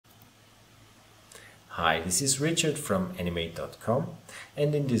Hi, this is Richard from animate.com,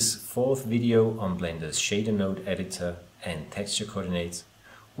 and in this fourth video on Blender's shadernode editor and texture coordinates,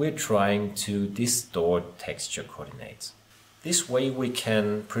 we're trying to distort texture coordinates. This way we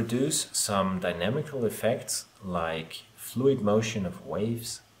can produce some dynamical effects like fluid motion of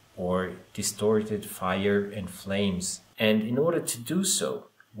waves or distorted fire and flames. And in order to do so,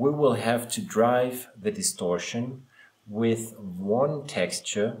 we will have to drive the distortion with one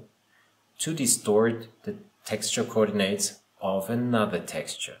texture to distort the texture coordinates of another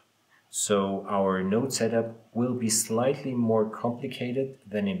texture. So our node setup will be slightly more complicated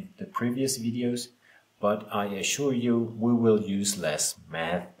than in the previous videos, but I assure you we will use less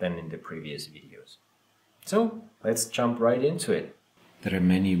math than in the previous videos. So let's jump right into it. There are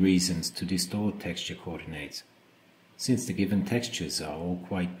many reasons to distort texture coordinates. Since the given textures are all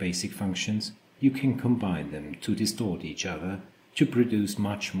quite basic functions, you can combine them to distort each other to produce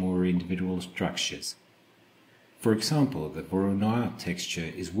much more individual structures. For example, the Voronoi texture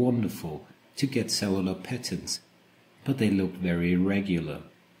is wonderful to get cellular patterns, but they look very irregular.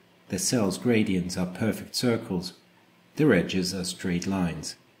 The cell's gradients are perfect circles, their edges are straight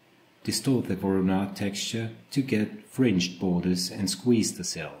lines. Distort the Voronoi texture to get fringed borders and squeeze the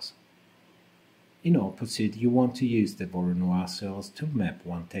cells. In opposite, you want to use the Voronoi cells to map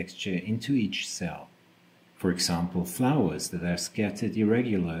one texture into each cell. For example, flowers that are scattered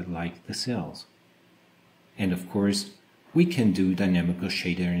irregular like the cells. And of course, we can do dynamical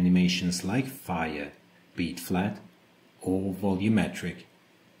shader animations like fire, be it flat or volumetric.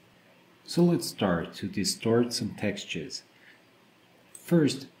 So let's start to distort some textures.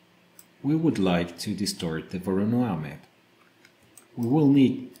 First, we would like to distort the Voronoi map. We will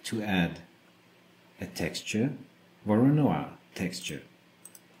need to add a texture, Voronoi texture.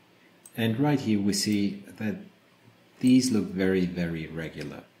 And right here we see that these look very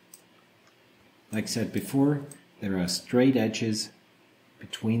irregular. Like I said before, there are straight edges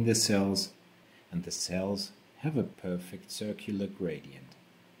between the cells, and the cells have a perfect circular gradient.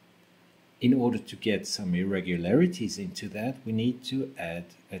 In order to get some irregularities into that, we need to add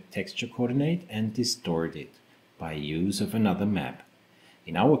a texture coordinate and distort it by use of another map.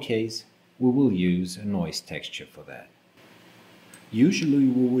 In our case, we will use a noise texture for that. Usually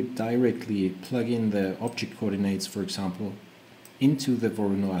we would directly plug in the object coordinates, for example, into the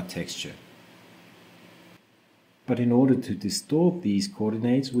Voronoi texture. But in order to distort these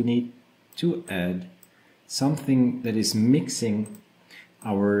coordinates, we need to add something that is mixing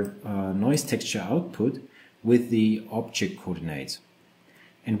our noise texture output with the object coordinates.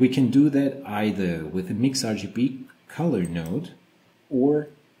 And we can do that either with a mix RGB color node or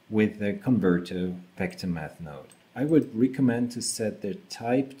with a converter vector math node. I would recommend to set the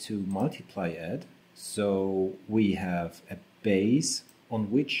type to multiply add, so we have a base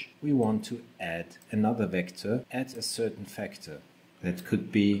on which we want to add another vector at a certain factor. That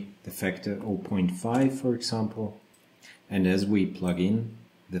could be the factor 0.5, for example. And as we plug in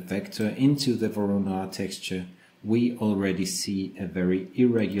the vector into the Voronoi texture, we already see a very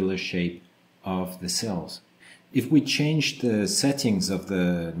irregular shape of the cells. If we change the settings of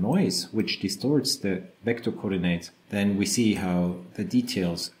the noise, which distorts the vector coordinates, then we see how the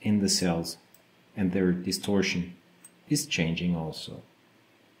details in the cells and their distortion is changing also.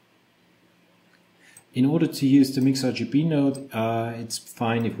 In order to use the mix RGB node, it's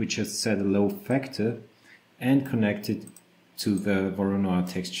fine if we just set a low factor and connect it to the Voronoi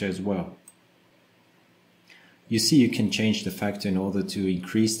texture as well. You see, you can change the factor in order to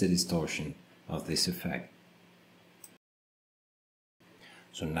increase the distortion of this effect.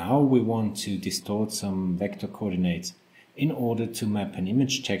 So now we want to distort some vector coordinates in order to map an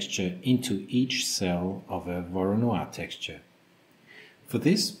image texture into each cell of a Voronoi texture. For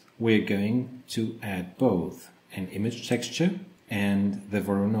this, we're going to add both an image texture and the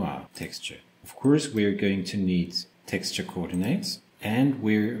Voronoi texture. Of course, we're going to need texture coordinates, and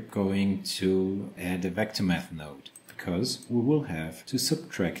we're going to add a vector math node because we will have to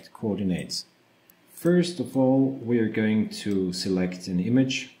subtract coordinates. First of all, we're going to select an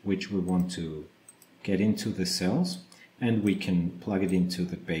image which we want to get into the cells, and we can plug it into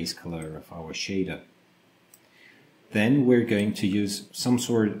the base color of our shader. Then we're going to use some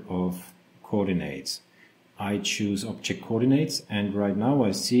sort of coordinates. I choose object coordinates, and right now I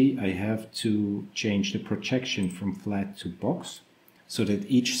see I have to change the projection from flat to box so that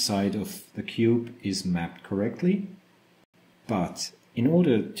each side of the cube is mapped correctly. But in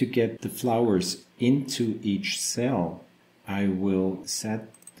order to get the flowers into each cell, I will set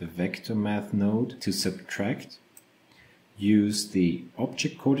the vector math node to subtract, use the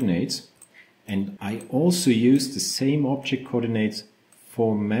object coordinates, and I also use the same object coordinates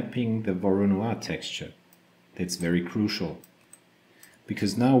for mapping the Voronoi texture. That's very crucial,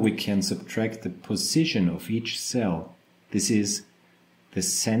 because now we can subtract the position of each cell. This is the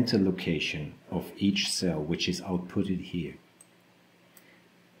center location of each cell, which is outputted here.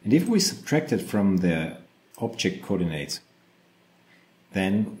 And if we subtract it from the object coordinates,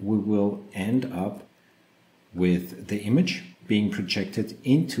 then we will end up with the image being projected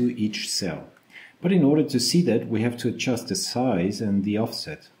into each cell. But in order to see that, we have to adjust the size and the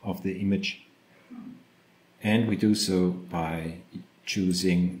offset of the image. And we do so by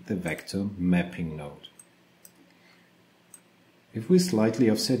choosing the vector mapping node. If we slightly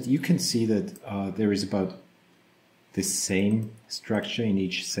offset, you can see that there is about the same structure in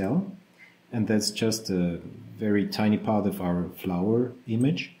each cell, and that's just a very tiny part of our flower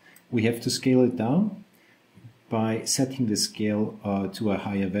image. We have to scale it down by setting the scale to a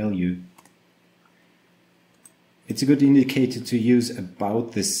higher value. It's a good indicator to use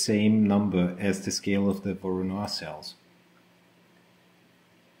about the same number as the scale of the Voronoi cells.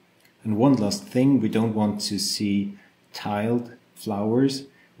 And one last thing, we don't want to see tiled flowers.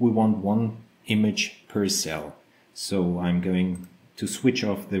 We want one image per cell. So I'm going to switch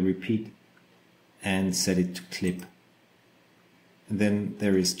off the repeat and set it to clip. And then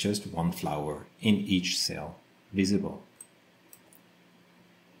there is just one flower in each cell visible.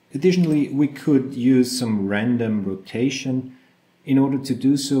 Additionally, we could use some random rotation. In order to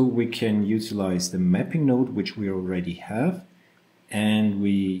do so, we can utilize the mapping node, which we already have, and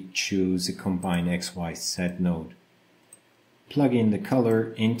we choose a combine XYZ node. Plug in the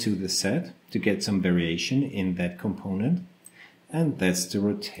color into the set to get some variation in that component, and that's the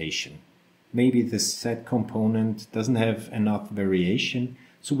rotation. Maybe the set component doesn't have enough variation,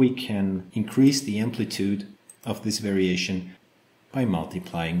 so we can increase the amplitude of this variation by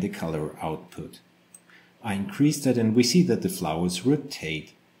multiplying the color output. I increase that and we see that the flowers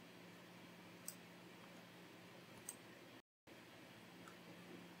rotate.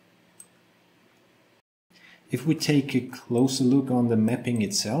 If we take a closer look on the mapping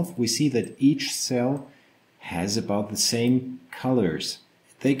itself, we see that each cell has about the same colors.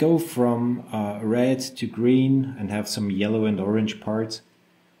 They go from red to green and have some yellow and orange parts,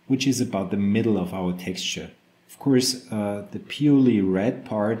 which is about the middle of our texture. Of course, the purely red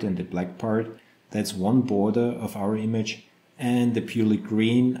part and the black part, that's one border of our image, and the purely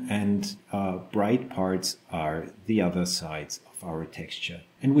green and bright parts are the other sides of our texture.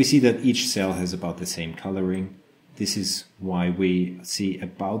 And we see that each cell has about the same coloring. This is why we see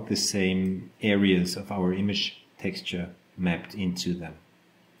about the same areas of our image texture mapped into them.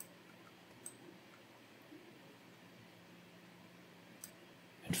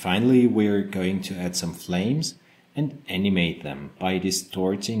 And finally, we're going to add some flames and animate them by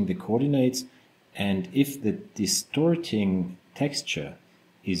distorting the coordinates. And if the distorting texture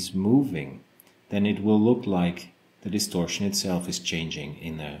is moving, then it will look like the distortion itself is changing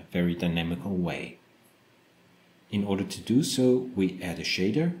in a very dynamical way. In order to do so, we add a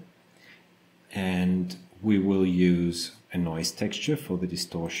shader, and we will use a noise texture for the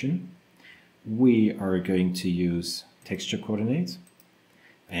distortion. We are going to use texture coordinates,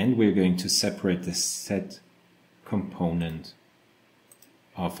 and we're going to separate the set component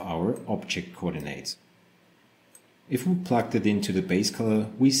of our object coordinates. If we plug that into the base color,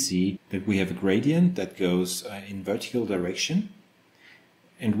 we see that we have a gradient that goes in vertical direction,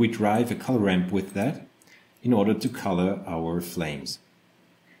 and we drive a color ramp with that in order to color our flames.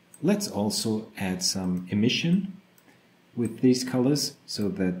 Let's also add some emission with these colors so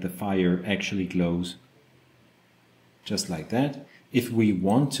that the fire actually glows just like that. If we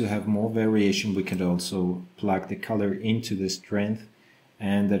want to have more variation, we can also plug the color into the strength,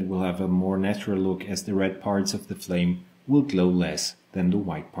 and that will have a more natural look as the red parts of the flame will glow less than the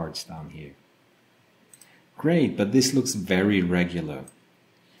white parts down here. Great, but this looks very regular.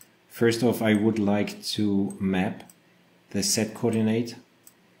 First off, I would like to map the set coordinate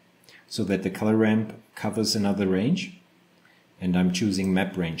so that the color ramp covers another range, and I'm choosing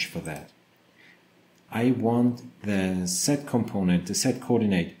map range for that. I want the set component, the set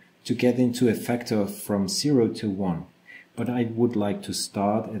coordinate, to get into a factor from 0 to 1, but I would like to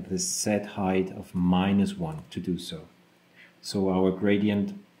start at the set height of -1 to do so. So our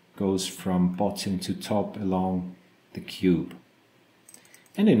gradient goes from bottom to top along the cube.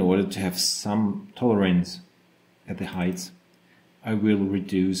 And in order to have some tolerance at the heights, I will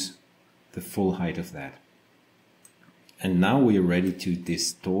reduce the full height of that. And now we are ready to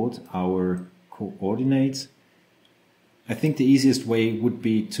distort our coordinates. I think the easiest way would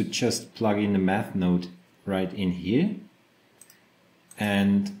be to just plug in a math node right in here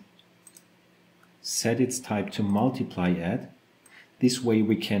and set its type to multiply at. This way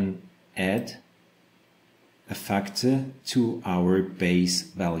we can add a factor to our base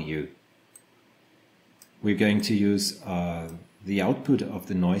value. We're going to use the output of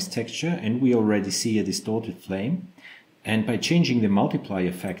the noise texture, and we already see a distorted flame. And by changing the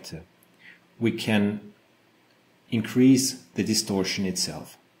multiplier factor, we can increase the distortion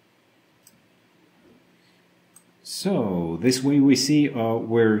itself. So this way we see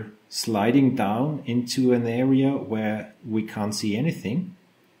we're sliding down into an area where we can't see anything.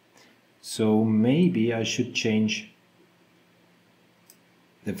 So maybe I should change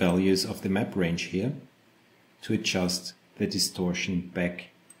the values of the map range here to adjust the distortion back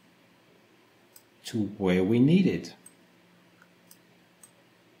to where we need it.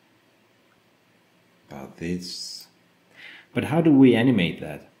 About this. But how do we animate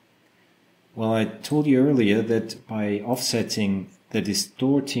that? Well, I told you earlier that by offsetting the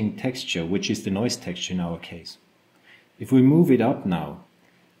distorting texture, which is the noise texture in our case, if we move it up now,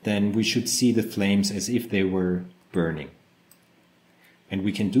 then we should see the flames as if they were burning. And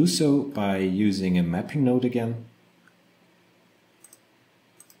we can do so by using a mapping node again.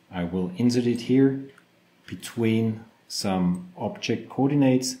 I will insert it here between some object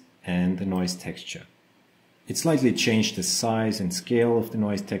coordinates and the noise texture. It slightly changed the size and scale of the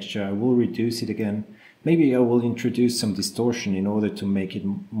noise texture. I will reduce it again. Maybe I will introduce some distortion in order to make it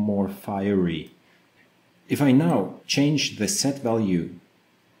more fiery. If I now change the set value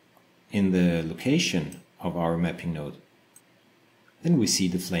in the location of our mapping node, then we see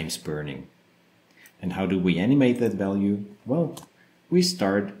the flames burning. And how do we animate that value? Well, we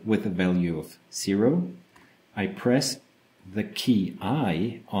start with a value of 0. I press the key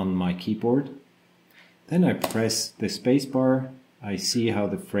I on my keyboard. Then I press the spacebar. I see how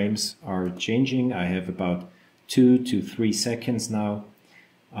the frames are changing. I have about 2 to 3 seconds now.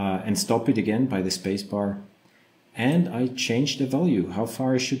 And stop it again by the spacebar. And I change the value. How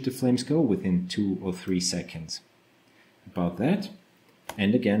far should the flames go within 2 or 3 seconds? About that.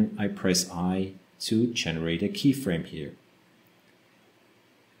 And again, I press I to generate a keyframe here.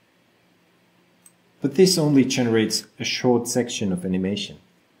 But this only generates a short section of animation,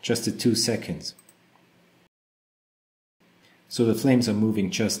 just at 2 seconds. So the flames are moving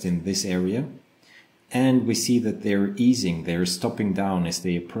just in this area, and we see that they're easing, they're stopping down as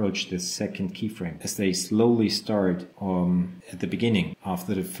they approach the second keyframe, as they slowly start at the beginning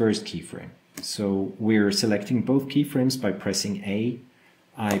after the first keyframe. So we're selecting both keyframes by pressing A.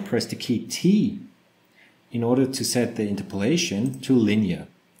 I press the key T in order to set the interpolation to linear.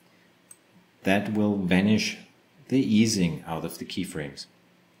 That will vanish the easing out of the keyframes.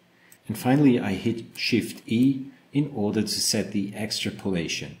 And finally I hit Shift E in order to set the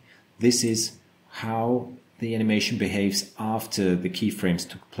extrapolation. This is how the animation behaves after the keyframes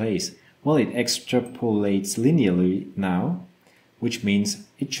took place. Well, it extrapolates linearly now, which means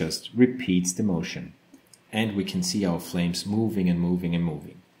it just repeats the motion. And we can see our flames moving and moving and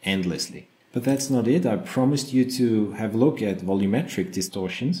moving endlessly. But that's not it. I promised you to have a look at volumetric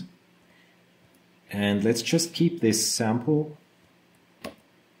distortions. And let's just keep this sample.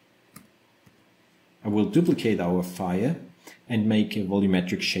 I will duplicate our fire and make a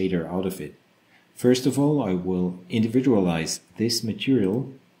volumetric shader out of it. First of all, I will individualize this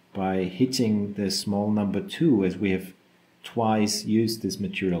material by hitting the small number 2, as we have twice used this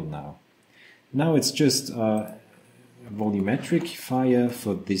material now. Now it's just a volumetric fire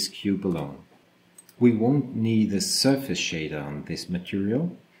for this cube alone. We won't need a surface shader on this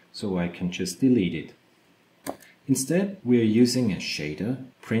material, so I can just delete it. Instead, we are using a shader,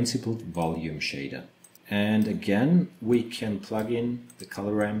 principled volume shader. And again, we can plug in the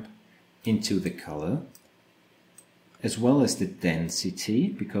color ramp into the color, as well as the density,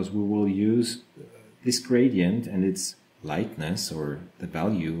 because we will use this gradient and its lightness, or the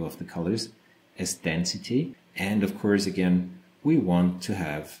value of the colors, as density. And of course, again, we want to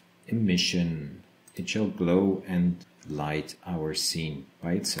have emission. It shall glow and light our scene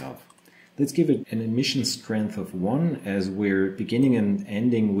by itself. Let's give it an emission strength of 1, as we're beginning and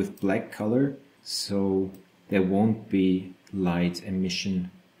ending with black color, so there won't be light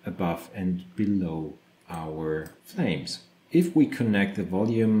emission above and below our flames. If we connect the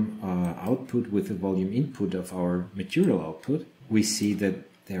volume output with the volume input of our material output, we see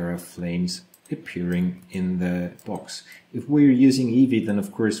that there are flames appearing in the box. If we're using Eevee, then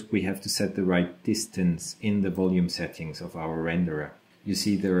of course we have to set the right distance in the volume settings of our renderer. You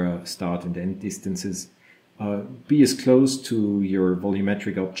see there are start and end distances. Be as close to your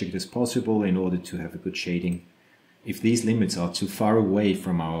volumetric object as possible in order to have a good shading. If these limits are too far away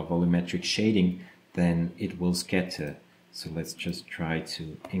from our volumetric shading, then it will scatter. So let's just try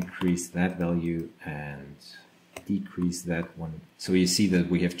to increase that value and decrease that one. So you see that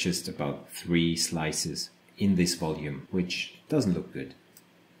we have just about 3 slices in this volume, which doesn't look good.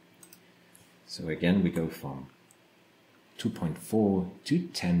 So again, we go from 2.4 to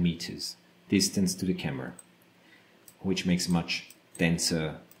 10 meters distance to the camera, which makes much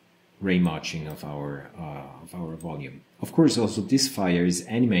denser ray marching of our volume. Of course, also this fire is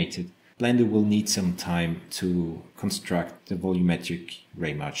animated. Blender will need some time to construct the volumetric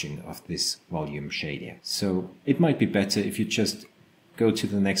ray marching of this volume shader. So it might be better if you just go to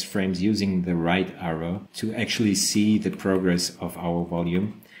the next frames using the right arrow to actually see the progress of our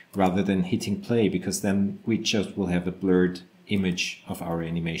volume rather than hitting play, because then we just will have a blurred image of our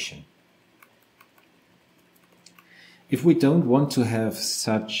animation. If we don't want to have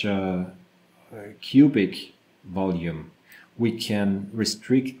such a cubic volume, we can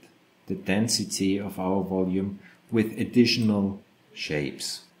restrict the density of our volume with additional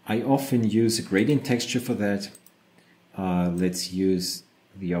shapes. I often use a gradient texture for that. Let's use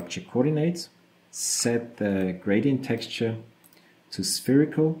the object coordinates, set the gradient texture to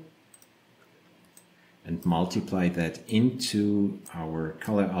spherical and multiply that into our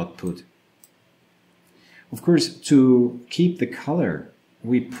color output. Of course, to keep the color,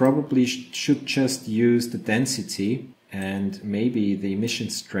 we probably should just use the density and maybe the emission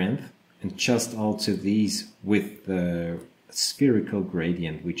strength and just alter these with the spherical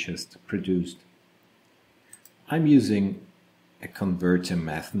gradient we just produced. I'm using a converter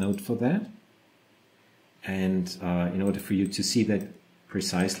math node for that. And in order for you to see that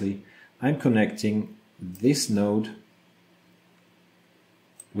precisely, I'm connecting this node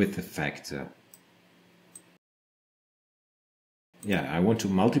with the factor. Yeah, I want to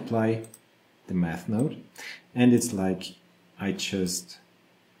multiply the math node, and it's like I just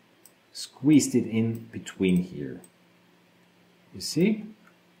squeezed it in between here. You see?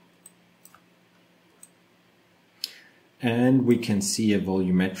 And we can see a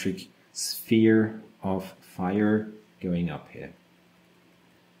volumetric sphere of fire going up here.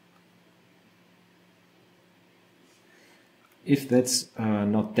 If that's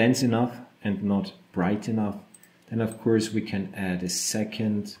not dense enough and not bright enough, then of course we can add a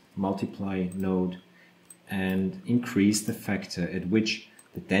second multiply node and increase the factor at which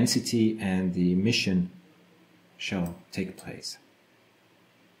the density and the emission shall take place.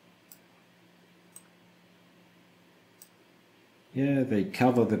 Yeah, they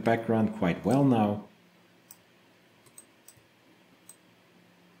cover the background quite well now.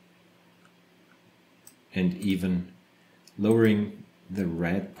 And even lowering the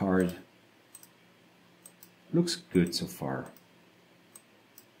red part looks good so far.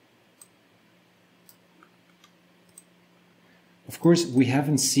 Of course, we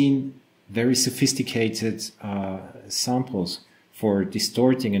haven't seen very sophisticated samples for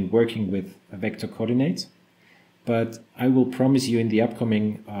distorting and working with vector coordinates, but I will promise you in the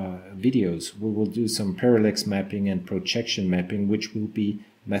upcoming videos we will do some parallax mapping and projection mapping, which will be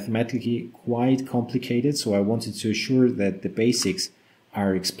mathematically quite complicated, so I wanted to assure that the basics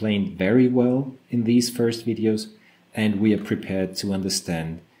are explained very well in these first videos, and we are prepared to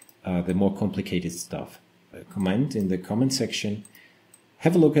understand the more complicated stuff. Comment in the comment section.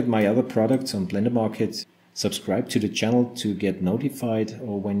 Have a look at my other products on Blender Market. Subscribe to the channel to get notified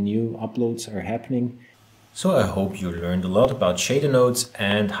or when new uploads are happening. So I hope you learned a lot about shader nodes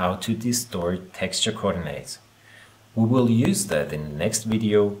and how to distort texture coordinates. We will use that in the next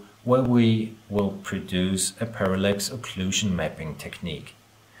video, where we will produce a parallax occlusion mapping technique.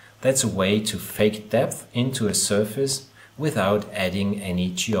 That's a way to fake depth into a surface without adding any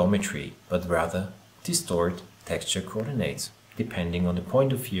geometry, but rather distort texture coordinates, depending on the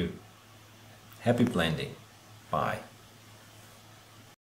point of view. Happy blending. Bye.